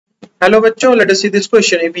Hello बच्चों, let us see this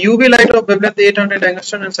question. If UV light of wavelength 800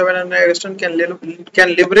 angstrom and 700 angstrom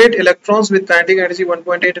can liberate electrons with kinetic energy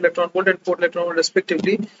 1.8 electron volt and 4 electron volt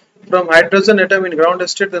respectively from hydrogen atom in ground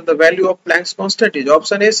state, then the value of Planck's constant is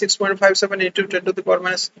option A 6.57 into 10 to the power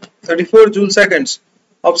minus 34 joule seconds,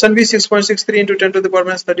 option B 6.63 into 10 to the power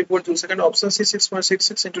minus 34 joule second, option C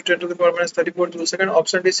 6.66 into 10 to the power minus 34 joule second,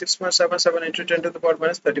 option D 6.77 into 10 to the power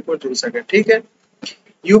minus 34 joule second. ठीक है,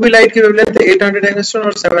 UV light की wavelength 800 angstrom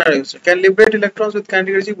और 700 angstrom can liberate electrons with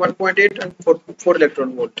kinetic energy 1.8 and 4 electron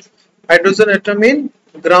volt hydrogen atom in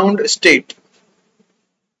ground state.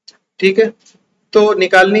 ठीक है, तो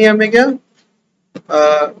निकालनी है हमें क्या,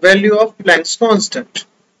 वैल्यू ऑफ प्लैंक्स कांस्टेंट।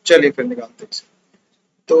 चलिए फिर निकालते हैं।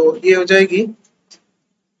 तो ये हो जाएगी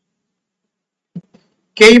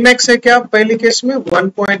के मैक्स है क्या पहले केस में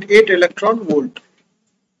 1.8 electron volt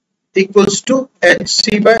equals to H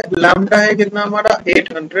C by lambda है कितना हमारा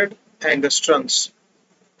 800 एंगस्ट्रॉन्स।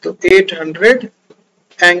 तो 800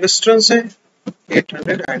 एंगस्ट्रॉन्स है,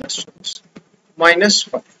 800 एंगस्ट्रॉन्स माइनस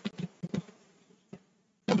 5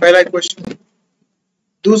 पहला इक्वेशन।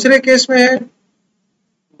 दूसरे केस में है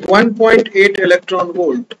 1.8 electron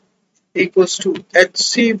volt equals to H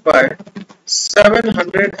C bye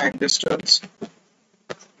 700 एंगस्ट्रॉन्स,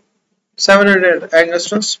 700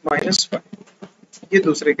 एंगस्ट्रॉन्स minus 5। ये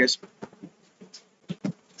दूसरे केस में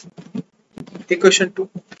इक्वेशन 2।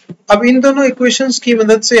 अब इन दोनों इक्वेशंस की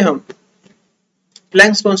मदद से हम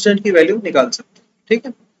प्लैंक्स कांस्टेंट की वैल्यू निकाल सकते हैं। ठीक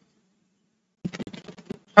है,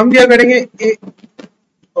 हम क्या करेंगे,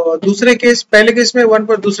 दूसरे केस, पहले केस में 1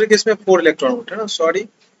 पर, दूसरे केस में 4 इलेक्ट्रॉन वोल्ट है ना, sorry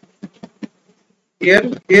here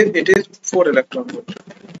it is 4 electron volt,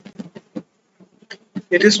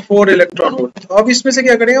 it is 4 electron volt. अब इसमें से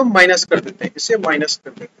क्या करेंगे, हम माइनस कर देते हैं, इसे माइनस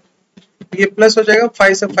कर देते हैं, ये प्लस हो जाएगा,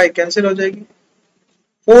 5 से 5 कैंसिल हो जाएगी,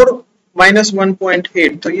 4 माइनस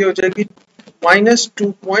 1.8 तो ये हो जाएगी minus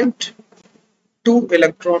 2.2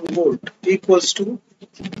 electron volt equals to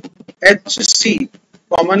H C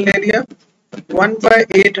common ले लिया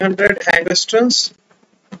 1/800 एंगस्ट्रॉन्स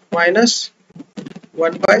माइनस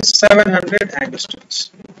 1/700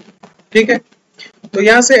 एंगस्ट्रॉन्स। ठीक है, तो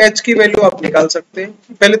यहाँ से H की वैल्यू आप निकाल सकते हैं।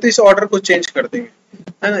 पहले तो इस ऑर्डर को चेंज कर देंगे,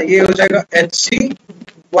 है ना, ये हो जाएगा एच सी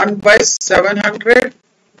 1/700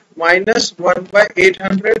 माइनस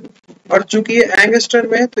 1/800 और चूंकि ये एंगस्ट्रॉन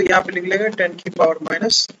में है तो यहाँ पे लिख लेंगे 10 की पावर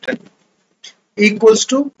माइनस 10 इक्वल्स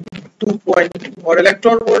टू 2.2 और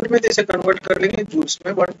इलेक्ट्रॉन वोल्ट में जैसे कन्वर्ट कर लेंगे जूल्स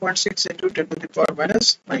में 1.6 into 10 to the power minus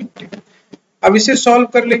 19। अब इसे सॉल्व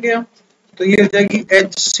कर लेंगे हम, तो ये हो जाएगी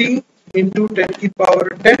एच सी इंटू 10 की पावर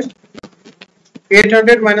 10,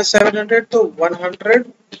 800 माइनस 700 तो 100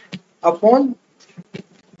 upon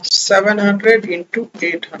 700 into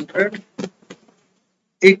 800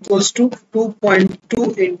 equals to 2.2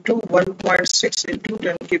 into 1.6 into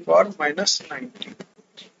 10 की पावर माइनस 19।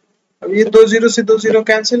 अब ये 2 0 से 2 0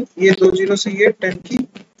 कैंसिल, ये 2 0 से ये 10 की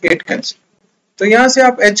 8 कैंसिल, तो यहाँ से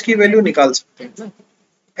आप H की वैल्यू निकाल सकते हैं ना।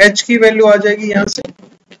 H की वैल्यू आ जाएगी यहाँ से,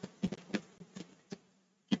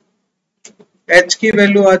 H की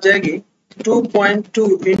वैल्यू आ जाएगी 2.2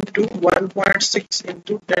 into 1.6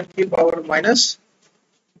 into 10 की power minus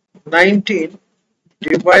 19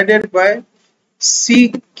 divided by C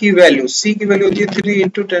की वैल्यू, C की वैल्यू होती है 3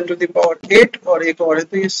 into 10 to the power 8 और एक और है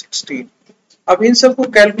तो ये 16। अब इन सबको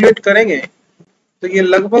कैलकुलेट करेंगे तो ये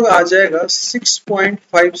लगभग आ जाएगा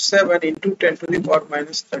 6.57 into 10 to the power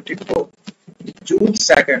minus 34 joule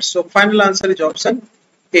second. So final answer is option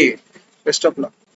A. Best of luck.